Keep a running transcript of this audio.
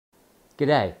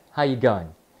G'day, how you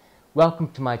going?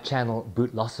 Welcome to my channel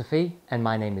Bootlosophy, and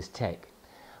my name is Teg.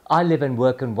 I live and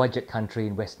work in Wajak country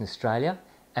in Western Australia,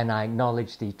 and I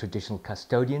acknowledge the traditional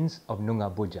custodians of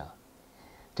Noongar Boodja.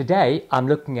 Today I'm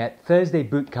looking at Thursday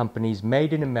Boot Company's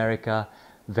Made in America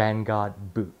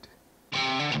Vanguard boot.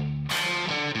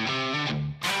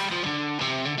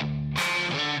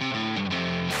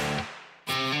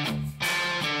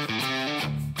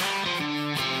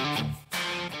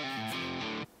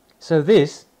 So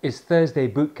this is Thursday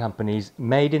Boot Company's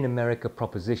Made in America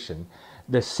proposition,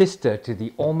 the sister to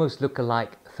the almost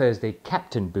look-alike Thursday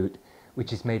Captain boot,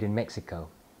 which is made in Mexico.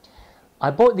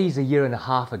 I bought these a year and a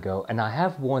half ago, and I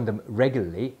have worn them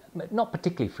regularly, but not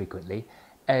particularly frequently,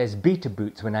 as beater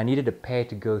boots when I needed a pair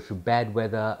to go through bad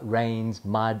weather, rains,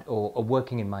 mud, or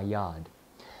working in my yard.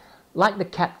 Like the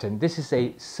Captain, this is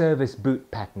a service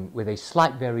boot pattern with a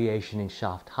slight variation in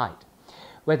shaft height.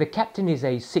 Where the Captain is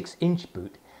a 6-inch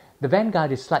boot, the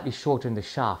Vanguard is slightly shorter in the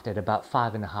shaft at about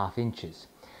 5.5 inches.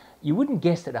 You wouldn't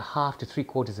guess that a half to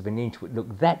 3/4 of an inch would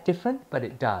look that different, but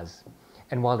it does.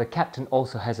 And while the Captain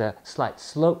also has a slight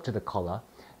slope to the collar,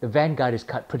 the Vanguard is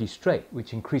cut pretty straight,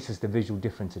 which increases the visual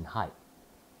difference in height.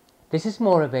 This is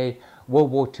more of a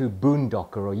World War II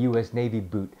boondocker or US Navy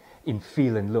boot in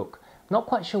feel and look. Not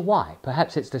quite sure why,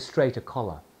 perhaps it's the straighter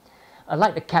collar.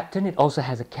 Like the Captain, it also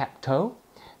has a cap toe.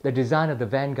 The design of the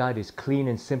Vanguard is clean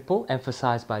and simple,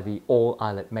 emphasized by the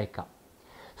all-eyelet makeup.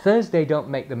 Thursday don't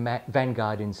make the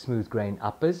Vanguard in smooth grain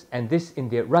uppers, and this in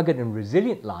their rugged and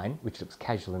resilient line, which looks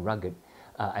casual and rugged,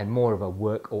 and more of a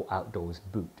work or outdoors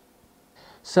boot.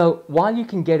 So while you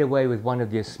can get away with one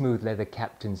of your smooth leather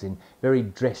Captains in very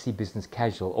dressy business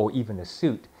casual or even a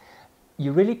suit,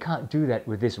 you really can't do that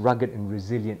with this rugged and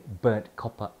resilient burnt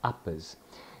copper uppers.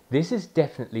 This is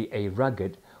definitely a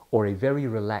rugged or a very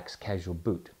relaxed casual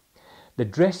boot. The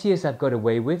dressiest I've got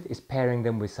away with is pairing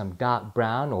them with some dark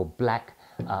brown or black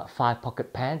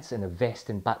 5-pocket pants and a vest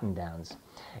and button downs.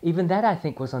 Even that I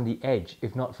think was on the edge,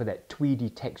 if not for that tweedy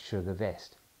texture of the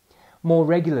vest. More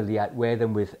regularly I'd wear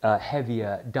them with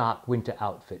heavier dark winter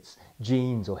outfits,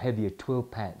 jeans or heavier twill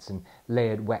pants and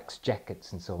layered wax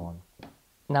jackets and so on.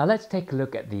 Now let's take a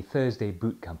look at the Thursday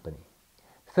Boot Company.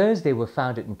 Thursday were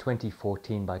founded in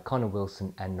 2014 by Connor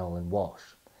Wilson and Nolan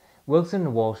Walsh. Wilson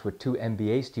and Walsh were 2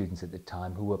 MBA students at the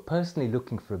time who were personally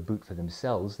looking for a boot for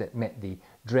themselves that met the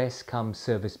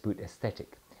dress-cum-service boot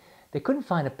aesthetic. They couldn't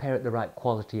find a pair at the right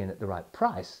quality and at the right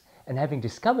price, and having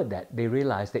discovered that, they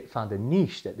realized they'd found a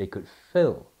niche that they could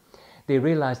fill. They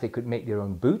realized they could make their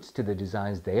own boots to the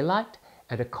designs they liked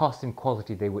at a cost and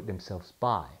quality they would themselves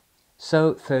buy.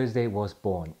 So Thursday was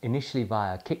born, initially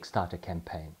via a Kickstarter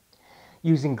campaign.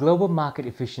 Using global market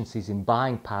efficiencies in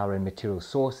buying power and material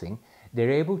sourcing, they're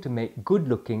able to make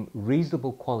good-looking,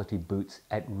 reasonable quality boots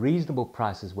at reasonable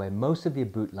prices where most of their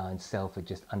boot lines sell for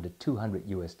just under $200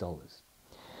 US.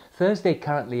 Thursday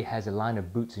currently has a line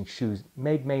of boots and shoes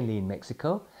made mainly in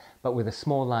Mexico, but with a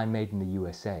small line made in the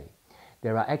USA.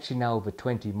 There are actually now over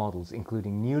 20 models,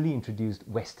 including newly introduced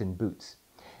Western boots.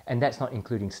 And that's not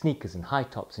including sneakers and high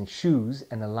tops and shoes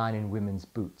and a line in women's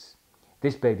boots.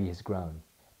 This baby has grown.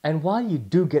 And while you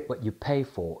do get what you pay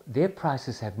for, their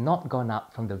prices have not gone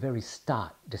up from the very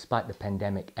start despite the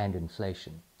pandemic and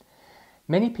inflation.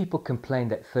 Many people complain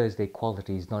that Thursday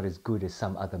quality is not as good as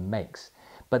some other makes,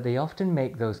 but they often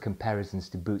make those comparisons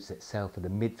to boots that sell for the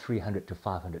mid $300 to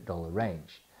 $500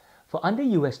 range. For under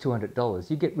US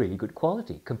 $200, you get really good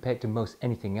quality compared to most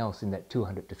anything else in that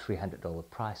 $200 to $300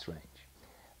 price range.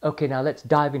 Okay, now let's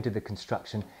dive into the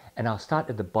construction, and I'll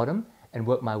start at the bottom and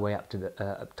work my way up to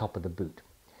the top of the boot.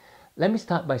 Let me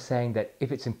start by saying that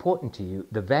if it's important to you,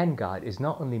 the Vanguard is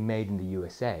not only made in the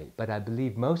USA, but I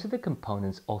believe most of the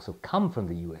components also come from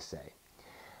the USA.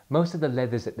 Most of the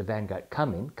leathers that the Vanguard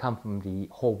come from the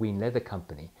Horween Leather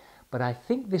Company, but I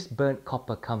think this burnt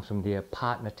copper comes from their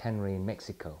partner tannery in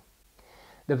Mexico.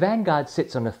 The Vanguard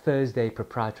sits on a Thursday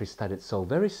proprietary studded sole,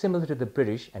 very similar to the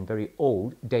British and very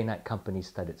old Day-Night Company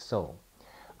studded sole.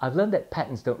 I've learned that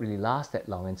patents don't really last that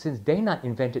long, and since Day-Night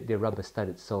invented their rubber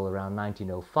studded sole around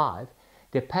 1905,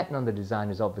 their patent on the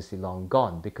design is obviously long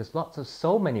gone because lots of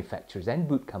sole manufacturers and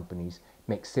boot companies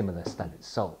make similar studded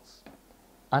soles.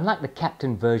 Unlike the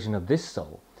Captain version of this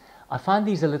sole, I find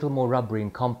these a little more rubbery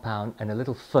in compound and a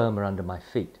little firmer under my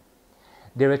feet.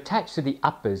 They're attached to the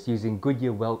uppers using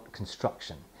Goodyear welt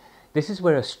construction. This is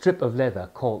where a strip of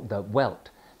leather called the welt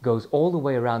goes all the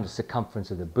way around the circumference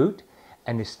of the boot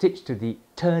and is stitched to the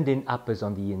turned-in uppers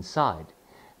on the inside.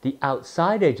 The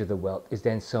outside edge of the welt is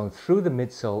then sewn through the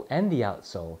midsole and the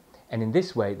outsole, and in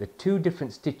this way the 2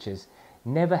 different stitches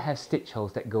never have stitch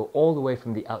holes that go all the way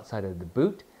from the outside of the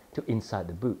boot to inside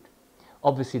the boot.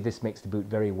 Obviously this makes the boot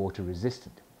very water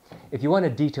resistant. If you want a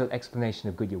detailed explanation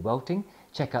of Goodyear welting,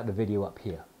 check out the video up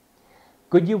here.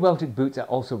 Goodyear welted boots are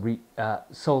also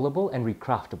soleable and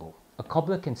recraftable. A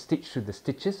cobbler can stitch through the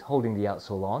stitches holding the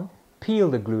outsole on, peel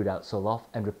the glued outsole off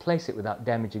and replace it without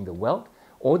damaging the welt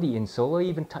or the insole or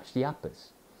even touch the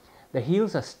uppers. The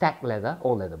heels are stacked leather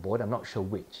or leatherboard, I'm not sure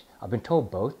which. I've been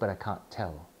told both, but I can't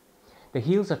tell. The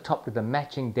heels are topped with a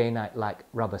matching day-night-like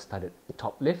rubber-studded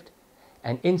top lift,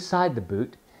 and inside the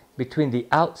boot, between the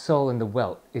outsole and the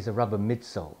welt, is a rubber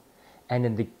midsole. And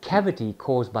in the cavity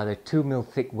caused by the 2mm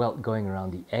thick welt going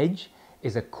around the edge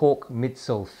is a cork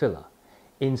midsole filler.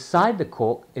 Inside the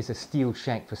cork is a steel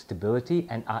shank for stability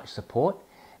and arch support,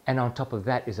 and on top of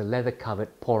that is a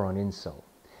leather-covered pour-on insole.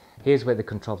 Here's where the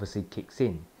controversy kicks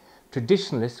in.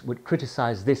 Traditionalists would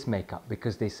criticize this makeup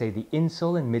because they say the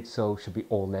insole and midsole should be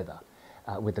all leather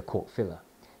with the cork filler.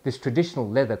 This traditional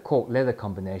leather-cork-leather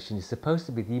combination is supposed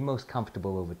to be the most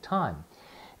comfortable over time.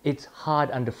 It's hard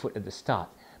underfoot at the start,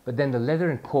 but then the leather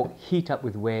and cork heat up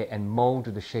with wear and mold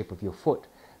to the shape of your foot,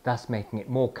 thus making it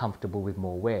more comfortable with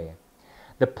more wear.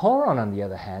 The pour-on the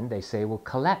other hand, they say, will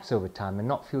collapse over time and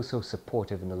not feel so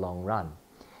supportive in the long run.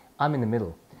 I'm in the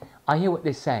middle. I hear what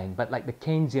they're saying, but like the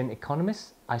Keynesian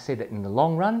economists, I say that in the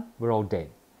long run, we're all dead.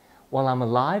 While I'm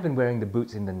alive and wearing the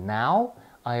boots in the now,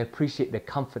 I appreciate their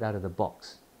comfort out of the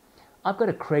box. I've got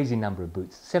a crazy number of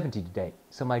boots, 70 to date,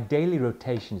 so my daily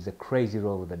rotation is a crazy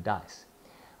roll of the dice.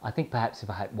 I think perhaps if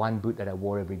I had one boot that I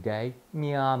wore every day,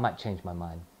 I might change my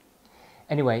mind.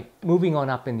 Anyway, moving on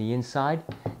up in the inside,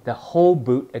 the whole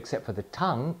boot except for the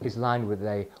tongue is lined with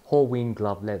a Horween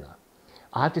glove leather.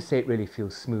 I have to say it really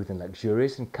feels smooth and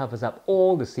luxurious and covers up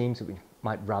all the seams which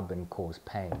might rub and cause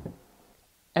pain.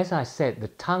 As I said, the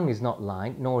tongue is not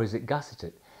lined nor is it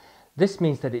gusseted. This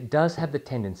means that it does have the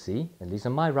tendency, at least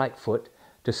on my right foot,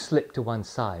 to slip to one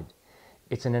side.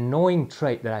 It's an annoying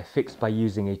trait that I fixed by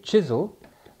using a chisel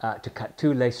to cut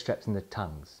 2 lace straps in the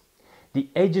tongues. The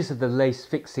edges of the lace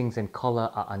fixings and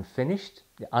collar are unfinished,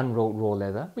 the unrolled raw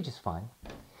leather, which is fine.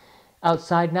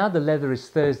 Outside now, the leather is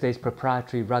Thursday's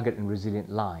proprietary rugged and resilient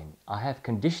line. I have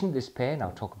conditioned this pair, and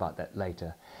I'll talk about that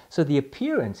later. So the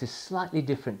appearance is slightly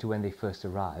different to when they first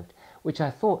arrived, which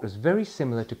I thought was very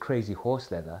similar to Crazy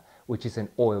Horse leather, which is an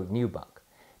oiled nubuck.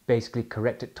 Basically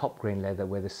corrected top grain leather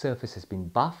where the surface has been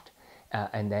buffed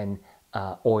and then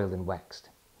oiled and waxed.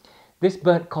 This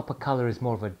burnt copper color is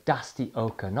more of a dusty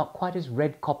ochre, not quite as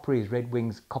red coppery as Red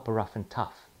Wing's Copper Rough and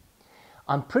Tough.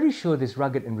 I'm pretty sure this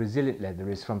rugged and resilient leather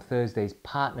is from Thursday's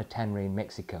partner tannery in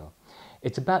Mexico.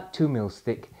 It's about 2 mils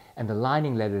thick and the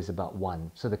lining leather is about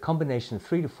 1, so the combination of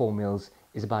 3 to 4 mils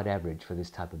is about average for this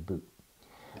type of boot.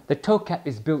 The toe cap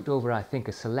is built over, I think,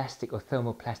 a celastic or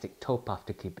thermoplastic toe puff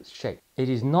to keep its shape. It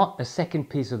is not a second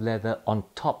piece of leather on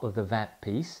top of the vamp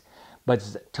piece, but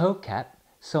it's a toe cap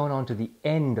sewn onto the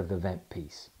end of the vamp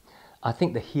piece. I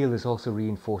think the heel is also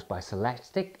reinforced by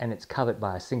celastic and it's covered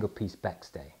by a single piece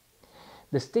backstay.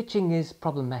 The stitching is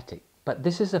problematic, but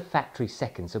this is a factory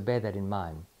second, so bear that in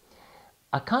mind.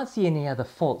 I can't see any other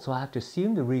fault, so I have to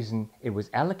assume the reason it was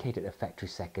allocated a factory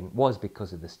second was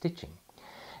because of the stitching.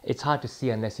 It's hard to see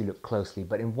unless you look closely,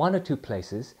 but in 1 or 2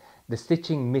 places, the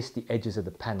stitching missed the edges of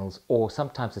the panels, or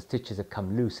sometimes the stitches have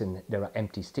come loose and there are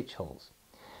empty stitch holes.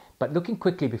 But looking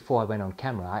quickly before I went on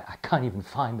camera, I can't even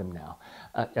find them now.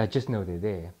 I just know they're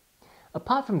there.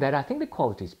 Apart from that, I think the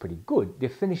quality is pretty good. They're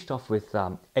finished off with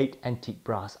 8 antique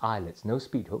brass eyelets, no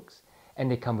speed hooks, and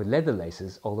they come with leather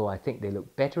laces, although I think they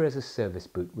look better as a service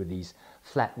boot with these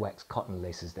flat wax cotton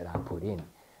laces that I put in.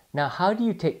 Now, how do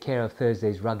you take care of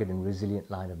Thursday's rugged and resilient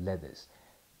line of leathers?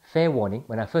 Fair warning,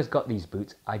 when I first got these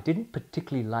boots, I didn't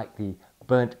particularly like the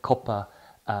burnt copper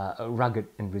rugged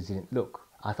and resilient look.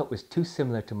 I thought it was too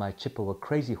similar to my Chippewa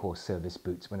Crazy Horse service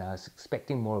boots when I was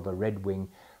expecting more of a Red Wing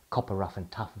Copper Rough and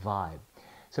Tough vibe.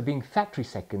 So being factory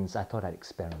seconds, I thought I'd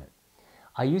experiment.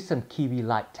 I used some Kiwi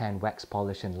light tan wax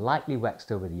polish and lightly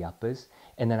waxed over the uppers,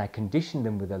 and then I conditioned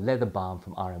them with a leather balm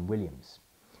from R.M. Williams.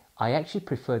 I actually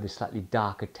prefer the slightly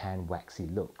darker tan waxy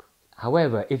look.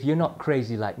 However, if you're not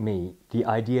crazy like me, the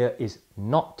idea is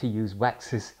not to use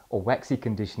waxes or waxy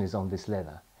conditioners on this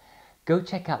leather. Go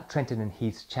check out Trenton and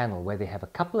Heath's channel where they have a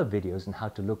couple of videos on how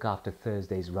to look after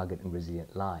Thursday's rugged and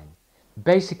resilient line.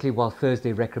 Basically, while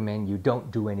Thursday recommend you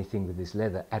don't do anything with this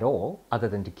leather at all, other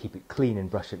than to keep it clean and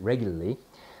brush it regularly,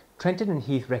 Trenton and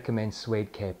Heath recommend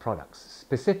Suede Care products,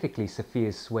 specifically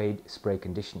Sophia's Suede Spray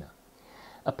Conditioner.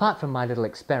 Apart from my little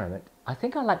experiment, I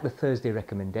think I like the Thursday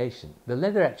recommendation. The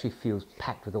leather actually feels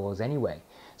packed with oils anyway,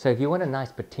 so if you want a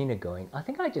nice patina going, I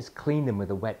think I just clean them with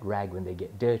a wet rag when they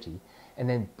get dirty, and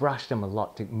then brush them a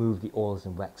lot to move the oils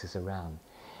and waxes around.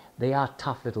 they are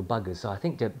tough little buggers, so I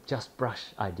think the just brush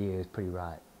idea is pretty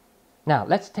right. Now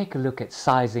let's take a look at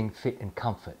sizing, fit and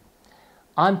comfort.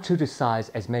 I'm true to size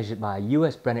as measured by a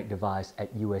US Brennick device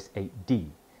at US 8D.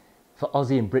 For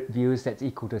Aussie and Brit viewers, that's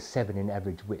equal to 7 in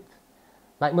average width.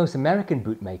 Like most American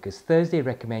boot makers, Thursday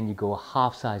recommend you go a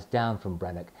half size down from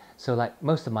Brennick, so like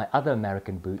most of my other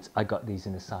American boots, I got these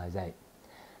in a size 8.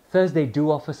 Thursday do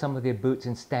offer some of their boots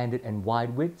in standard and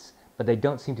wide widths, but they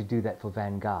don't seem to do that for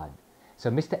Vanguard.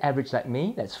 So Mr. Average like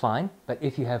me, that's fine, but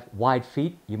if you have wide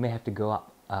feet, you may have to go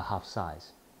up a half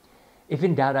size. If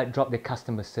in doubt, I'd drop their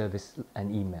customer service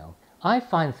an email. I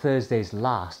find Thursday's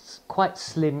lasts quite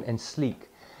slim and sleek,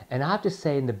 and I have to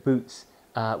say in the boots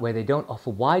where they don't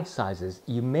offer wide sizes,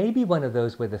 you may be one of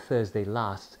those where the Thursday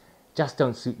lasts just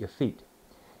don't suit your feet.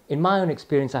 In my own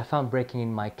experience, I found breaking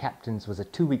in my Captains was a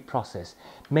 2-week process,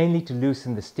 mainly to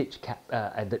loosen the stitch cap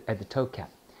at the toe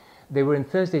cap. They were in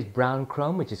Thursday's brown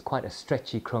chrome, which is quite a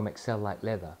stretchy chrome excel-like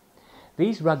leather.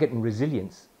 These rugged and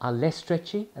resilience are less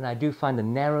stretchy, and I do find the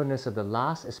narrowness of the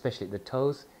last, especially at the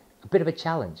toes, a bit of a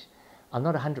challenge. I'm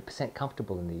not 100%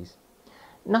 comfortable in these.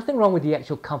 Nothing wrong with the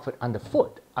actual comfort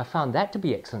underfoot. I found that to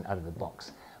be excellent out of the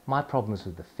box. My problem is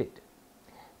with the fit.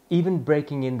 Even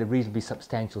breaking in the reasonably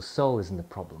substantial sole isn't the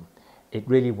problem. It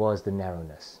really was the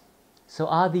narrowness. So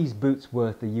are these boots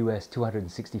worth the US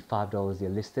 $265 they're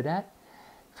listed at?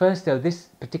 First though, this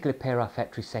particular pair are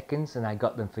factory seconds and I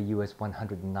got them for US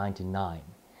 $199.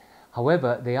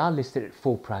 However, they are listed at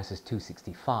full price as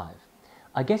 $265.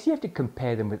 I guess you have to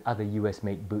compare them with other US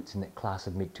made boots in that class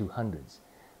of mid 200s.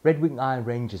 Red Wing Iron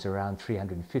ranges around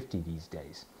 $350 these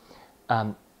days.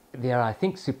 They are, I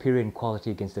think, superior in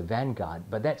quality against the Vanguard,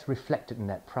 but that's reflected in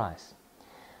that price.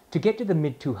 To get to the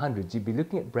mid 200s, you'd be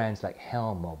looking at brands like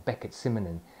Helm or Beckett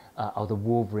Simonon or the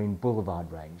Wolverine Boulevard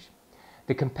range.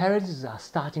 The comparisons are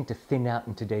starting to thin out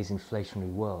in today's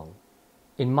inflationary world.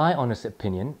 In my honest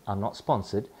opinion, I'm not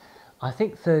sponsored, I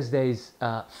think Thursdays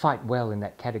fight well in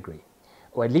that category,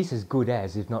 or at least as good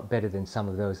as, if not better than some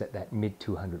of those at that mid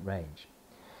 200 range.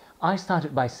 I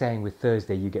started by saying with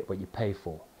Thursday you get what you pay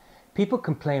for. People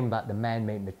complain about the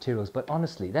man-made materials, but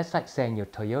honestly, that's like saying your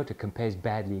Toyota compares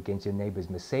badly against your neighbor's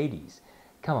Mercedes.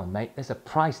 Come on mate, there's a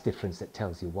price difference that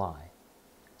tells you why.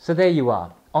 So there you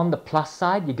are. On the plus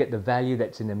side, you get the value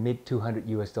that's in a mid 200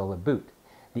 US dollar boot.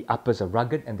 The uppers are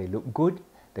rugged and they look good.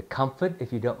 The comfort,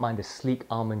 if you don't mind a sleek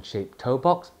almond-shaped toe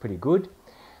box, pretty good.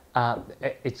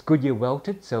 It's Goodyear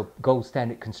welted, so gold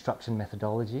standard construction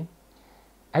methodology.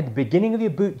 At the beginning of your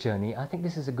boot journey, I think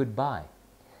this is a good buy.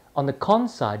 On the con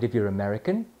side, if you're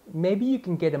American, maybe you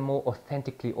can get a more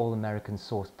authentically all-American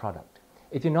sourced product.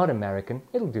 If you're not American,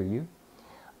 it'll do you.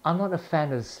 I'm not a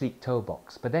fan of the sleek toe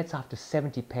box, but that's after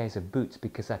 70 pairs of boots,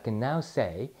 because I can now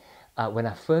say, when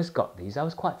I first got these, I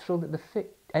was quite thrilled at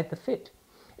the fit.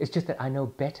 It's just that I know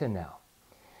better now.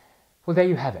 Well, there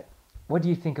you have it. What do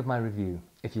you think of my review?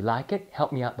 If you like it,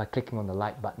 help me out by clicking on the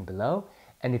like button below.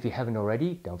 And if you haven't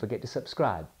already, don't forget to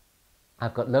subscribe.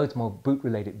 I've got loads more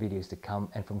boot-related videos to come,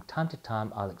 and from time to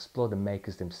time, I'll explore the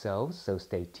makers themselves, so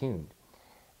stay tuned.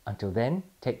 Until then,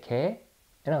 take care,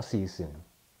 and I'll see you soon.